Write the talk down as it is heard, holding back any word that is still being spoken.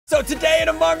So today in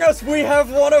Among Us, we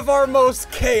have one of our most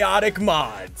chaotic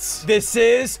mods. This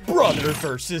is brother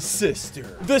versus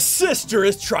sister. The sister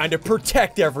is trying to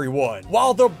protect everyone,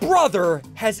 while the brother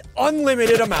has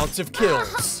unlimited amounts of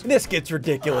kills. This gets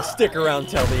ridiculous. Stick around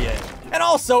till the end. And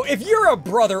also, if you're a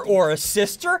brother or a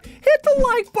sister, hit the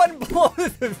like button below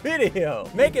the video.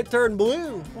 Make it turn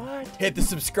blue. What? Hit the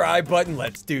subscribe button.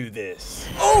 Let's do this.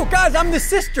 Oh, guys, I'm the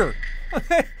sister.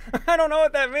 I don't know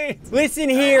what that means. Listen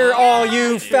here, all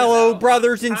you fellow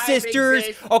brothers and sisters.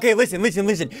 Okay,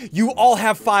 listen. You all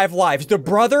have 5 lives. The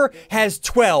brother has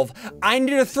 12. I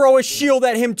need to throw a shield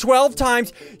at him 12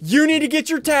 times. You need to get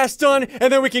your task done,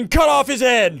 and then we can cut off his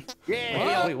head.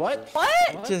 Yeah. Wait, what?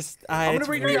 What? Just, I'm gonna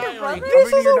read your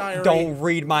diary. Don't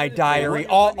read my diary.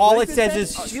 All it says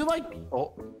is... You like...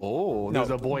 Oh,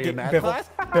 there's a boy in that Biffle, class?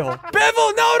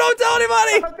 Biffle, no, don't tell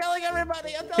anybody! I'm telling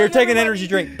everybody. Here, take an energy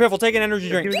drink. Biffle, take an energy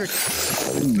drink.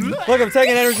 Look, I'm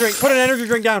taking an energy drink. Put an energy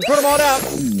drink down. Put them all down.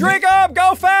 Drink up.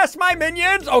 Go fast, my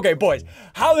minions. Okay, boys.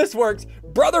 How this works,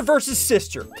 brother versus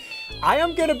sister. I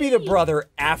am going to be the brother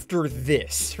after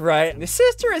this, right? The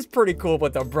sister is pretty cool,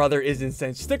 but the brother is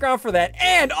insane. Stick around for that.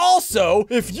 And also,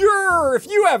 if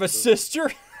you have a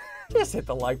sister... Just hit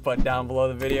the like button down below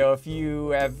the video if you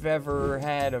have ever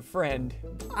had a friend.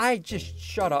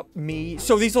 Shut up, me.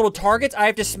 So these little targets, I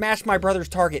have to smash my brother's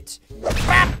targets.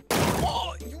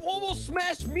 Oh, you almost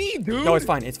smashed me, dude. No, it's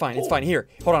fine. Here,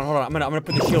 hold on. I'm gonna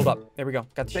put the shield up. There we go.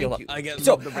 Got the shield up.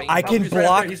 So I can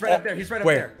block. He's right up there.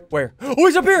 Where? Oh,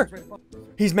 he's up here.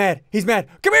 He's mad.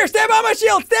 Come here. Stand by my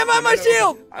shield.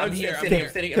 I'm standing.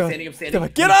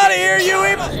 Get out of here, you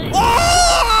evil.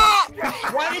 Oh!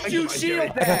 Why did you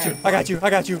shield that? I got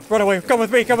you. Run away. Come with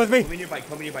me. Come in your bike.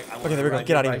 Okay, there we go.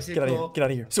 Get out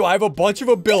of here. So I have a bunch of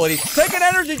abilities. Take an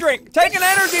energy drink.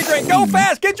 Go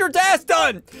fast. Get your task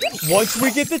done. Once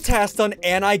we get the task done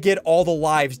and I get all the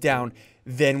lives down,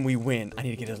 then we win. I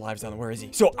need to get his lives down. Where is he?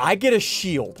 So I get a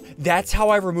shield. That's how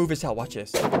I remove his health. Watch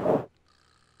this.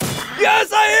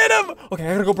 Yes, I hit him. Okay,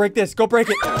 I gotta go break this. Go break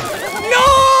it.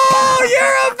 No,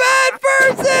 you're a bad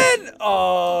person.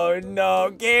 Oh, no,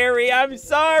 Gary. I'm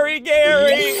sorry,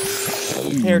 Gary.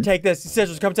 Here, take this.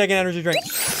 Scissors, come take an energy drink.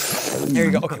 There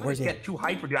you go. Okay, where's he? Get too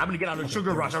hyper, dude. I'm gonna get on a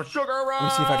sugar rush. Let me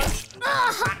see if I can.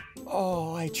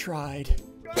 Oh, I tried.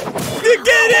 Get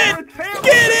it!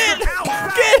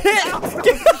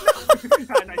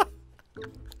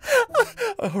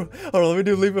 Hold on, let me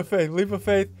do leap of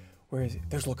faith. Where is it?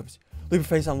 There's Lookums. Leap of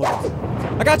faith on Lookums.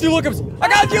 I got you, Lookums!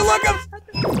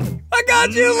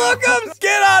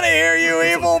 Get out of here, you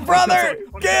evil brother!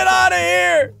 Get out of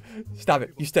here! Stop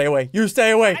it. You stay away. No!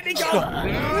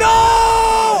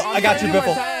 I got you,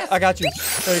 Biffle. I got you.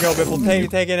 There you go, Biffle.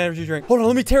 Take an energy drink. Hold on,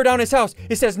 let me tear down his house.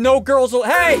 It says no girls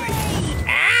Hey!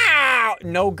 Ow!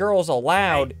 No girls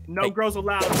allowed. No girls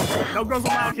allowed. No girls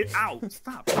allowed. Get out.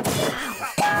 Stop.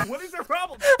 What is their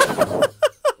problem?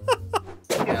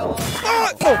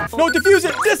 No, defuse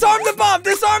it! Disarm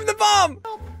the bomb!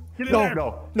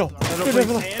 No.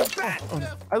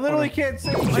 I literally can't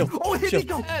see. Oh, hit me.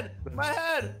 My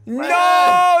head.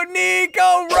 No,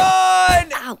 Nico,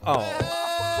 run! Oh.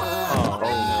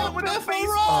 With that face.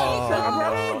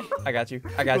 I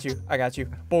got you.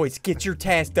 Boys, get your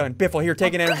task done. Biffle, here,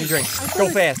 take an energy drink. Go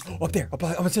fast. Up there.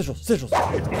 I'm at Sigils.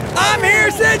 I'm here,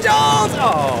 Sigils!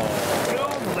 Oh.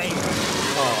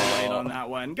 Late on that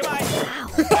one. Goodbye.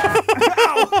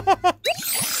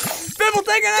 Biffle,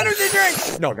 take an energy drink!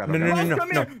 No.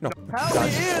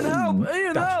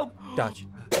 Help. Dodge.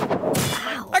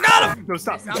 I got him! No,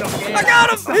 stop. I got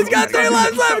him! He's got 3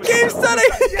 lives left! Game study!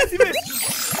 Yes, he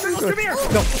missed. Come here.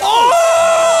 No. Oh!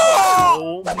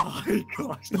 Oh my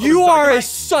gosh. You are a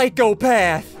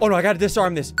psychopath! Oh no, I gotta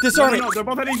disarm this. Disarm it! No, they're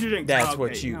both energy drinks. That's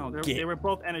what you get. They were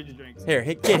both energy drinks. Here,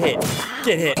 get hit.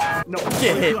 No,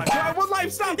 get hit. You have 1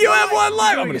 life, stop! You have 1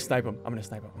 life! I'm gonna snipe him.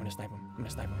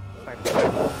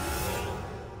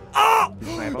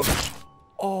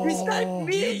 Oh! He sniped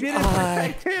me! You didn't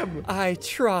protect him! I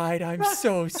tried. I'm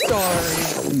so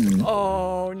sorry.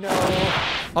 Oh, no.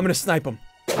 I'm gonna snipe him.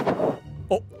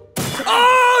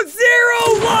 Oh,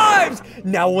 0 lives!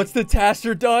 Now, once the tasks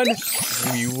are done,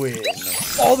 we win.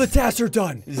 All the tasks are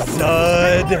done.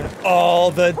 Zud,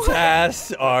 all the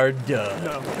tasks are done.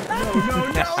 No,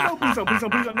 please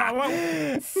don't,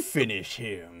 no. Finish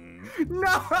him.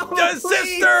 No, the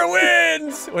sister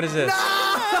wins! What is this? No!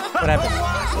 What happened?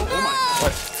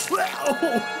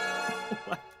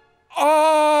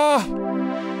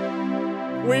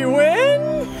 We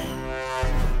win?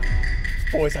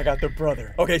 Boys, I got the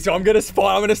brother. Okay, so I'm gonna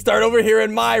start over here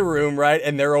in my room, right?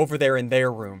 And they're over there in their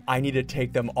room. I need to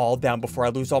take them all down before I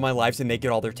lose all my lives and they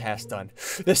get all their tasks done.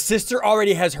 The sister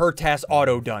already has her task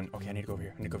auto done. Okay, I need to go over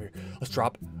here. Let's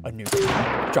drop a nuke.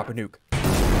 Drop a nuke.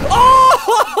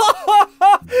 Oh!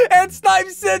 And snipe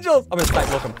sigils. I'm gonna snipe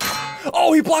him.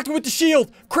 Oh, he blocked me with the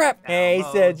shield. Crap. Hey,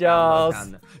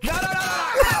 sigils. No.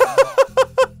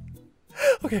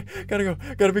 Okay, gotta go.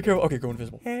 Gotta be careful. Okay, go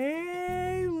invisible.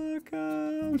 Hey, look.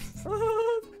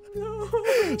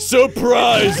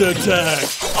 Surprise attack.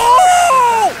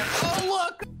 Oh! Oh,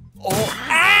 look. Oh,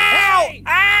 ow!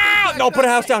 Ow! No, put a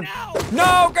house down.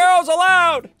 No girls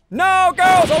allowed. No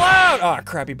girls allowed. Ah,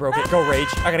 crap, he broke it. Go rage.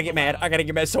 I gotta get mad.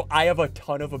 So I have a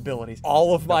ton of abilities.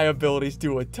 All of my abilities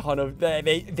do a ton of, I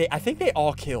think they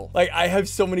all kill. Like, I have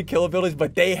so many kill abilities,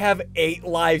 but they have 8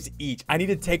 lives each. I need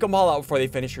to take them all out before they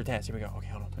finish your task. Here we go. Okay,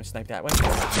 hold on. I'm gonna snipe that one.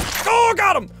 Oh,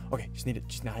 got him. Okay, just need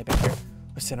to hide back here.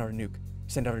 Let's send out a nuke.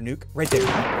 Send out a nuke right there.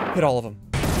 Hit all of them.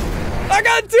 I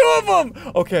got 2 of them.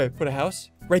 Okay, put a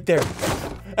house right there.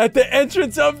 At the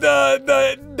entrance of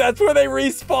that's where they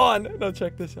respawn. No,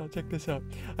 check this out.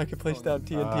 I can place down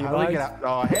TNT mines.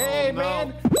 Oh, hey,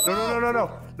 man.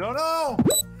 No.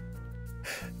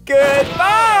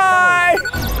 Goodbye.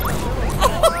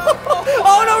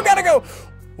 Oh, no, gotta go.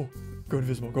 Oh, go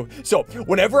invisible, go. So,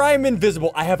 whenever I'm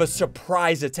invisible, I have a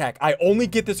surprise attack. I only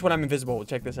get this when I'm invisible.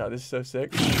 Check this out. This is so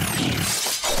sick.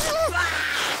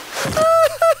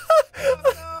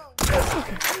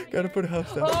 Gotta put a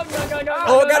house down. Oh, no.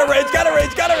 Oh, gotta rage. Gotta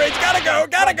go.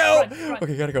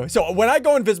 Okay, gotta go. So when I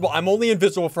go invisible, I'm only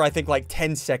invisible for, I think, like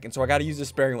 10 seconds. So I gotta use this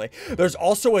sparingly. There's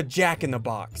also a jack in the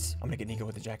box. I'm gonna get Nico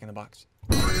with the jack in the box.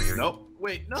 Nope.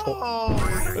 Wait, no.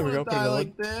 There we go. Put it on.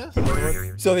 Like this.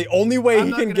 So the only way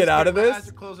he can get out of this.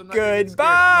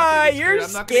 Goodbye. You're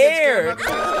scared.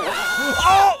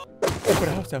 Oh! Put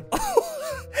a house down.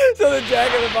 So the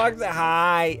jack in the box.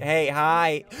 Hi. Hey,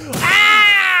 hi.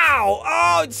 Ow!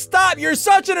 Oh, stop! You're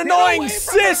such an annoying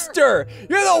sister!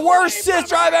 You're the worst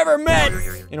sister I've ever met!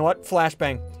 You know what?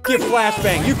 Flashbang. Get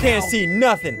flashbang. You can't see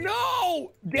nothing.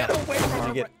 No! Get away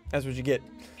from her. That's what you get. I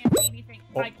can't see anything.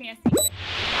 I can't see.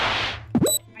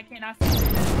 I cannot see.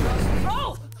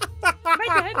 Oh! Am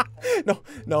I dead? No.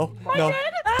 Am I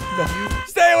dead? No.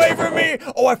 Stay away from me!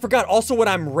 Oh, I forgot. Also, when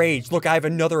I'm raged, look, I have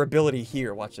another ability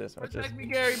here. Watch this. Protect me,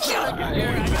 Gary.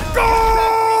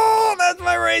 Go! That's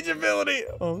my rage ability.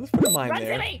 Oh, let's put a mine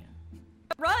there. Run to me!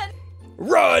 Run!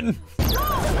 Run!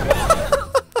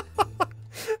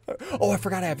 Oh, I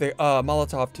forgot I have the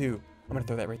Molotov too. I'm gonna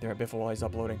throw that right there at Biffle while he's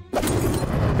uploading.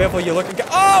 Biffle, you looking? Oh,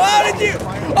 how did you?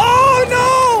 Oh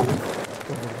no!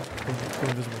 Go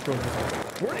invisible.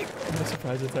 Where? I'm gonna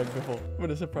surprise attack Biffle.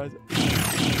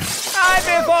 Hi,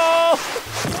 Biffle!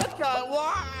 What the?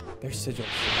 What? There's sigils.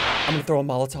 I'm gonna throw a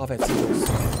Molotov at sigils.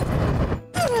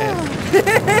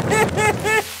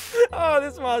 Oh,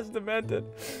 this mod's demented.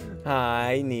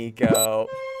 Hi, Nico.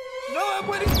 No, I'm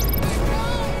waiting.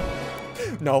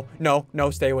 No,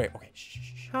 stay away. Okay, shh.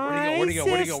 Where'd he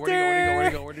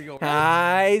go?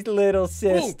 Hi, little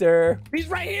sister. Ooh, he's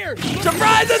right here.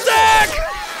 Surprise attack!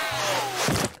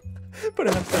 Put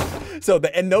a house down. So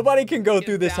and nobody can go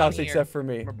through this house except for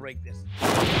me. I'm gonna break this.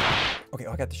 Okay,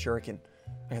 I got the shuriken.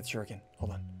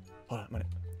 Hold on. I'm gonna.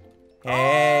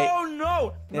 Hey. Oh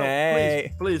no!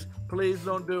 Hey. Please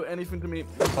don't do anything to me.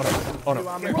 Oh no.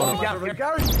 Gary.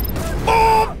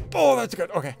 Oh, that's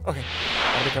good. Okay. Gotta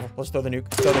be careful. Let's throw the nuke.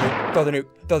 Throw the nuke.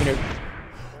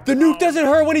 The nuke doesn't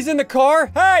hurt when he's in the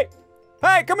car. Hey,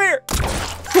 come here.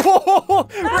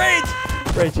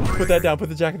 Rage. Put that down. Put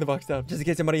the jack in the box down, just in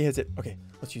case somebody hits it. Okay,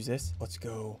 let's use this. Let's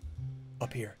go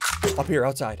up here,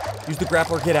 outside. Use the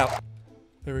grappler. Get out.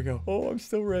 There we go. Oh, I'm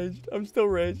still raged.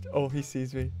 Oh, he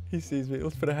sees me.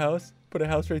 Let's put a house.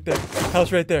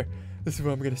 Right there. This is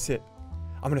where I'm gonna sit.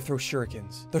 I'm gonna throw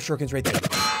shurikens. Those shurikens right there.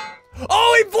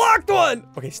 Oh, he blocked one.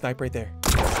 Okay, snipe right there.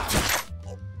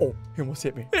 Oh, he almost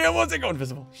hit me. Go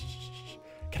invisible. Shh.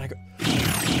 Can I go?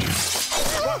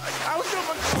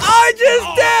 I just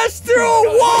dashed through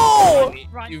a wall.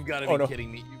 You've got to be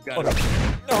kidding me. No.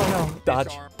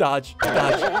 Dodge.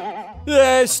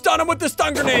 Yeah, stun him with the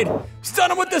stun grenade.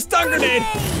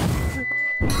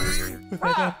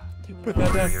 Put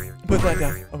that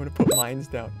down. I'm gonna put mines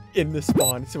down in the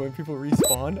spawn, so when people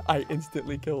respawn, I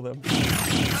instantly kill them.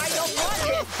 I don't want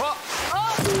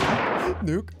it!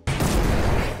 Nuke.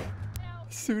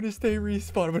 As soon as they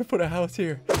respawn, I'm gonna put a house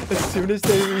here. As soon as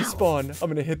they respawn, I'm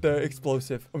gonna hit the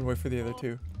explosive. I'm gonna wait for the other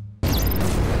two.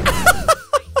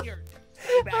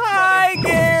 Hi,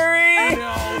 Gary!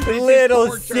 No,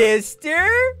 little sister.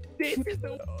 This is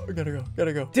the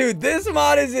Gotta go. Dude, this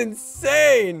mod is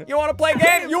insane. You wanna play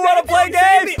game? You wanna play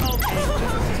games?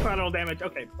 Collateral damage.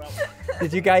 Okay. Well.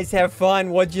 Did you guys have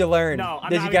fun? What'd you learn? No, I'm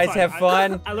Did not you guys having have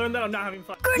fun? I learned that I'm not having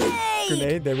fun.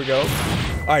 Grenade, there we go.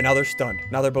 All right, now they're stunned.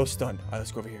 Now they're both stunned. All right,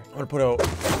 let's go over here. I'm gonna put a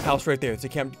house right there. So they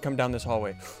can't come down this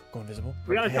hallway. Go invisible.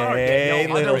 We got a tower. Hey,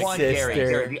 No, little other one, sister.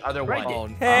 Gary, the other right.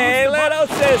 one. Hey, little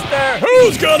sister.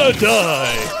 Who's gonna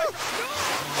die?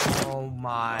 Oh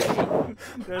my.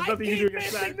 There's nothing you can do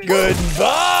against that.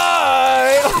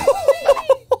 Goodbye.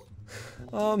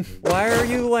 Why are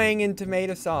you laying in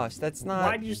tomato sauce? That's not.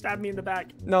 Why did you stab me in the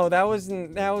back? No, that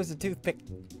wasn't. That was a toothpick.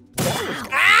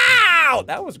 Ow!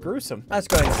 That was gruesome. Let's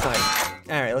go ahead and snipe.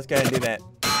 All right, let's go ahead and do that.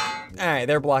 All right,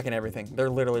 they're blocking everything. They're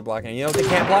literally blocking. You know what they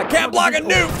can't block? Can't block a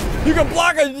nuke. You can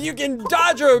block a. You can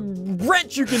dodge a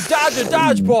wrench. You can dodge a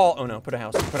dodgeball. Oh no! Put a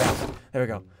house. Put a house. There we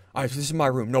go. All right, so this is my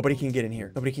room. Nobody can get in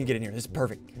here. Nobody can get in here. This is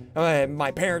perfect.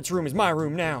 My parents' room is my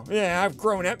room now. Yeah, I've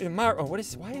grown up in my. Oh, what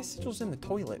is? Why is Sigil's in the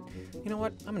toilet? You know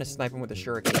what? I'm gonna snipe him with a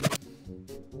shuriken.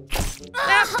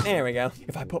 There we go.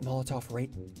 If I put Molotov right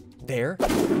there,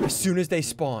 as soon as they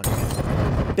spawn,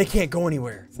 they can't go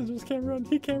anywhere. Sigil's can't run.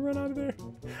 He can't run out of there.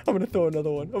 I'm gonna throw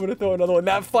another one. I'm gonna throw another one.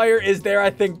 That fire is there, I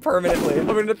think, permanently. I'm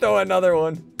gonna throw another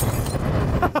one.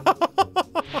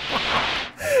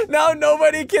 Now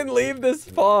nobody can leave this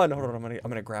spawn. Hold on, I'm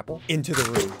gonna grapple into the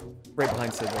room, right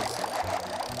behind Sigils.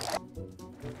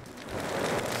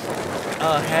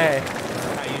 Oh hey.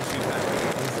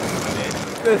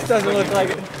 This doesn't look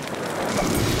like it.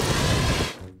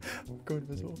 Go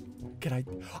invisible. Can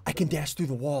I can dash through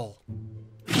the wall.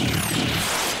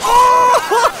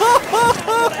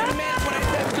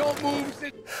 Don't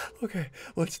move. Okay,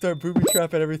 let's start booby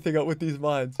trapping everything up with these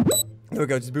mods. There we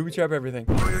go, just booby trap everything.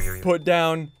 Put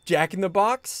down Jack in the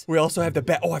Box. We also have the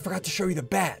bat. Oh, I forgot to show you the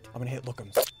bat. I'm gonna hit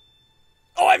Lookums.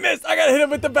 Oh, I missed. I gotta hit him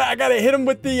with the bat. I gotta hit him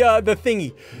with the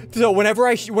thingy. So whenever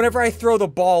I throw the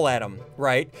ball at him,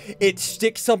 right, it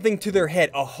sticks something to their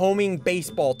head, a homing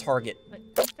baseball target.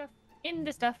 Put stuff in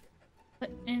the stuff.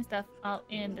 Put in stuff. All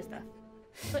in the stuff.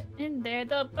 Put in there.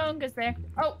 The bunga's there.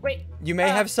 Oh wait. You may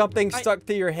have something stuck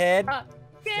to your head.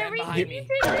 Gary, behind me. you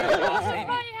can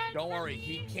Don't worry,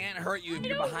 he can't hurt you if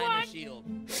you're behind the shield.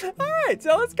 All right,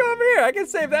 so let's go over here. I can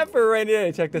save that for a rainy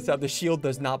day. Check this out. The shield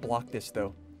does not block this,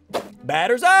 though.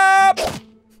 Batters up!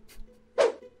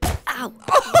 Ow.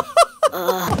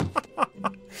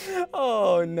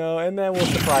 Oh, no. And then we'll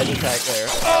surprise attack there.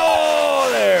 Oh,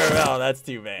 there. Oh, that's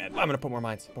too bad. I'm going to put more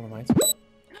mines. Put more mines.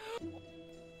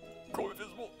 Go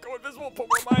invisible. Go invisible. Put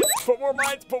more mines. Put more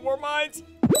mines. Put more mines.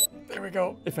 There we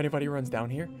go. If anybody runs down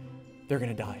here, they're going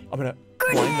to die. I'm going to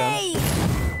blind them.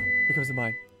 Here comes the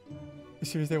mine. As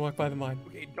soon as they walk by the mine.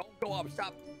 Okay, don't go up.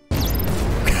 Stop.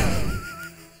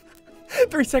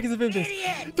 3 seconds of invis.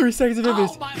 3 seconds of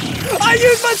invis. Oh, my. I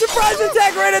used my surprise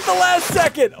attack right at the last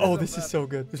second. Oh, this is so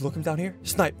good. There's Lookums down here.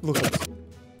 Snipe. Lookums.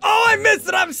 Oh, I missed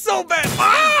it. I'm so bad.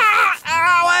 Ah!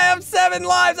 Ow, I have 7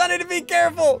 lives. I need to be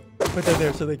careful. Put that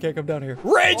there so they can't come down here.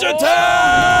 Rage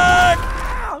attack!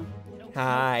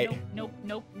 Hi. Nope.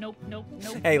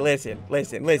 Hey, listen.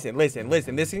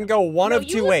 This can go one of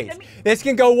two ways. This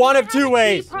can go one of two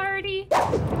ways. Party.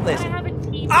 Listen. I have a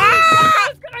tea Ah!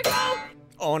 party. It's gonna go.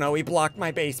 Oh no, he blocked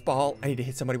my baseball. I need to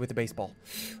hit somebody with the baseball.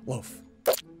 Loaf.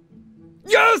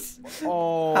 Yes!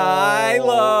 Oh. Hi,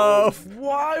 Loaf.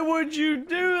 Why would you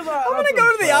do that? I'm gonna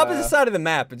go to the opposite side of the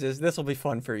map. This will be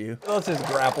fun for you. Let's just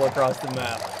grapple across the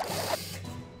map.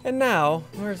 And now,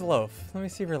 where's Loaf? Let me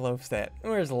see where Loaf's at.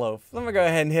 Where's Loaf? Let me go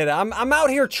ahead and hit it. I'm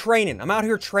out here training. I'm out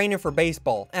here training for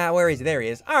baseball. Ah, where is he? There he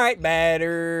is. All right,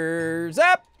 batters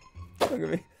up. Look at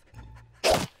me.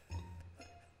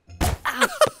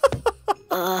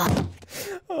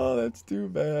 Oh, that's too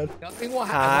bad. Nothing will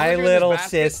happen. Hi, little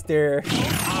sister.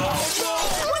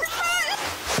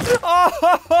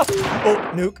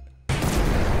 Oh, nuke.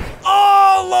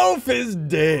 Oh, Loaf is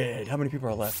dead. How many people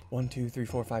are left? 1, 2, 3,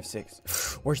 4, 5,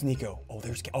 6. Where's Nico?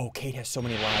 Oh, Kate has so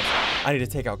many lives. I need to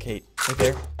take out Kate. Right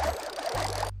there.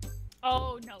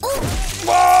 Oh no.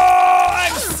 Oh,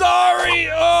 I'm sorry.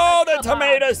 Oh, the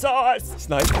tomato sauce.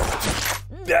 Snipe.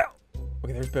 Yeah.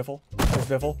 Okay, there's Biffle. There's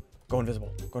Biffle. Go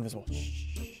invisible. Go invisible. Shh.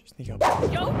 Sneak up.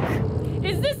 Joke?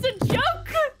 Is this a joke?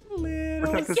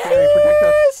 Little Protect us,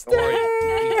 sister.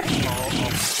 Gary. Protect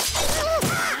us.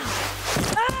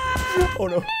 Oh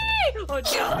no. Oh,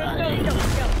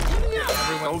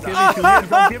 Don't give me to him.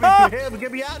 Don't give me to him.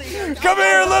 Get me out of here. Come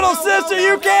here, little sister.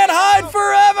 You can't hide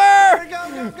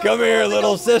forever. Come here,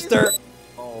 little sister.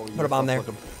 Put a bomb there.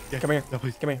 Come here. No,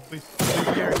 please. Come here. Please,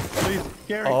 Gary. Please,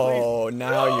 Gary. Oh,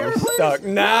 now you're stuck.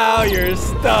 Now you're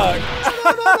stuck.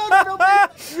 No,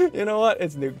 You know what?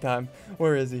 It's nuke time.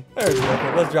 Where is he? There's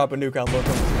Lookum. Let's drop a nuke on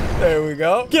Lookum. There we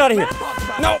go. Get out of here.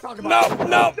 No, no,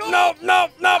 no, no, no,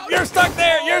 no. You're stuck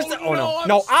there. You're stuck. Oh, no.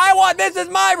 No, I want, this is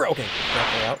my room. Okay, clap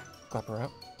her out. Clap her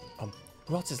out.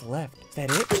 Who else is left? Is that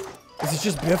it? Is it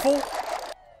just Biffle?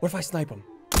 What if I snipe him?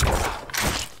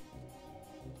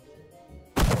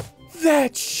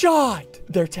 That shot!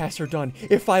 Their tasks are done.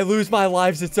 If I lose my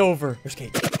lives, it's over. There's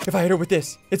Kate. If I hit her with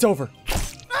this, it's over.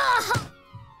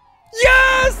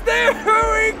 Yes! There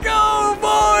we go,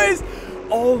 boys!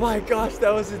 Oh my gosh,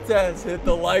 that was intense. Hit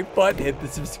the like button, hit the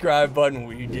subscribe button.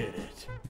 We did it.